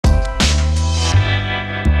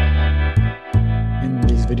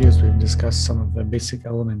videos, we've discussed some of the basic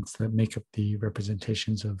elements that make up the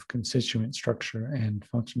representations of constituent structure and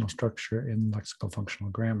functional structure in lexical-functional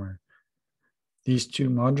grammar. These two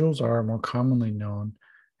modules are more commonly known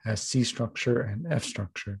as C structure and F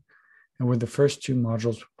structure, and were the first two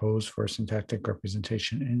modules proposed for syntactic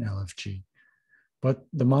representation in LFG. But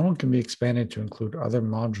the model can be expanded to include other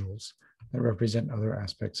modules that represent other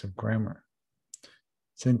aspects of grammar.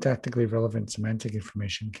 Syntactically relevant semantic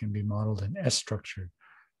information can be modeled in S structure,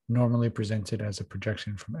 normally presented as a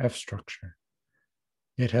projection from F structure.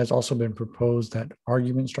 It has also been proposed that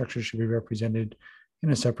argument structure should be represented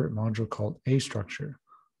in a separate module called A structure,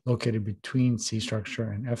 located between C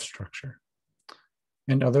structure and F structure.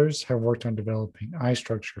 And others have worked on developing I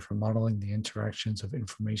structure for modeling the interactions of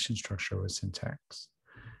information structure with syntax.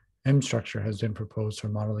 M structure has been proposed for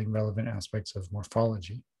modeling relevant aspects of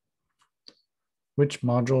morphology. Which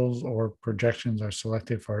modules or projections are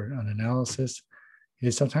selected for an analysis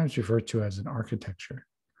is sometimes referred to as an architecture.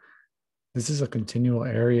 This is a continual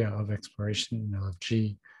area of exploration in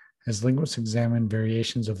LFG, as linguists examine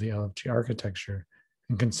variations of the LFG architecture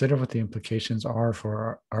and consider what the implications are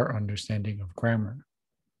for our understanding of grammar.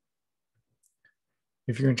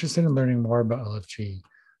 If you're interested in learning more about LFG,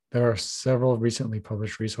 there are several recently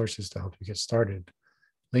published resources to help you get started.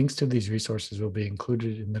 Links to these resources will be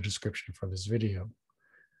included in the description for this video.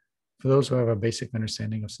 For those who have a basic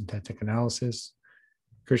understanding of syntactic analysis,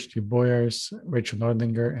 Kirsty Boyers, Rachel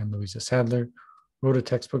Nordlinger, and Louisa Sadler wrote a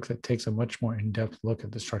textbook that takes a much more in-depth look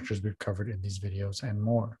at the structures we've covered in these videos and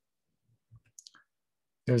more.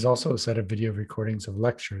 There's also a set of video recordings of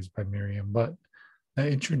lectures by Miriam Butt that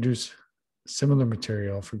introduce similar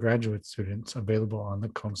material for graduate students available on the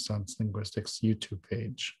Konstanz Linguistics YouTube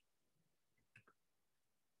page.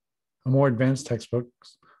 A more advanced textbook,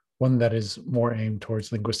 one that is more aimed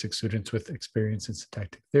towards linguistic students with experience in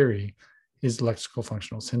syntactic theory, is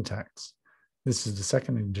Lexical-Functional Syntax. This is the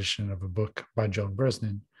second edition of a book by Joan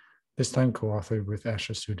Bresnan, this time co-authored with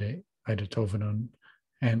Asha Sude, Ida Tovanon,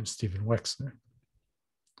 and Stephen Wexler.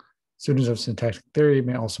 Students of syntactic theory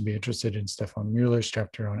may also be interested in Stefan Mueller's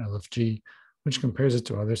chapter on LFG, which compares it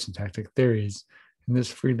to other syntactic theories in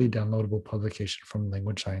this freely downloadable publication from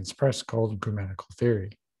Language Science Press called Grammatical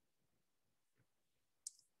Theory.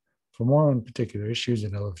 For more on particular issues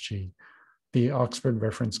in LFG, the Oxford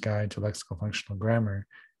Reference Guide to Lexical-Functional Grammar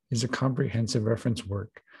is a comprehensive reference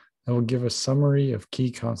work that will give a summary of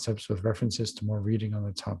key concepts with references to more reading on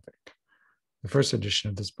the topic. The first edition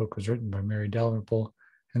of this book was written by Mary Dalrymple,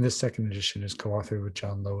 and this second edition is co-authored with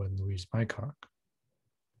John Lowe and Louise Mycock.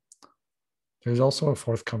 There's also a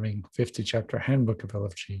forthcoming 50-chapter Handbook of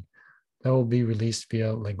LFG that will be released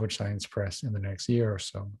via Language Science Press in the next year or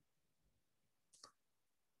so.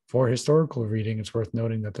 For historical reading, it's worth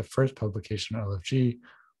noting that the first publication of LFG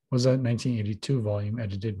was a 1982 volume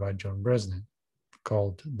edited by Joan Bresnan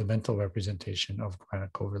called The Mental Representation of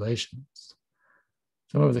Grammatical Relations.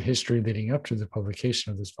 Some of the history leading up to the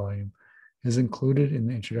publication of this volume is included in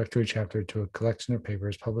the introductory chapter to a collection of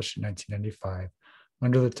papers published in 1995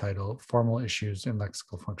 under the title Formal Issues in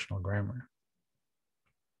Lexical-Functional Grammar.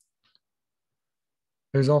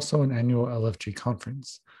 There's also an annual LFG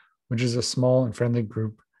conference, which is a small and friendly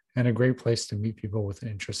group and a great place to meet people with an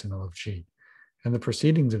interest in LFG. And the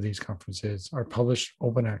proceedings of these conferences are published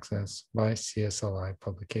open access by CSLI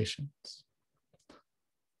Publications.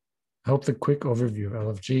 I hope the quick overview of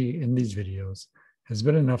LFG in these videos has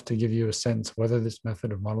been enough to give you a sense whether this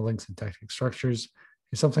method of modeling syntactic structures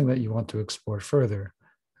is something that you want to explore further,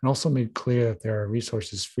 and also made clear that there are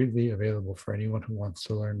resources freely available for anyone who wants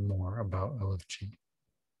to learn more about LFG.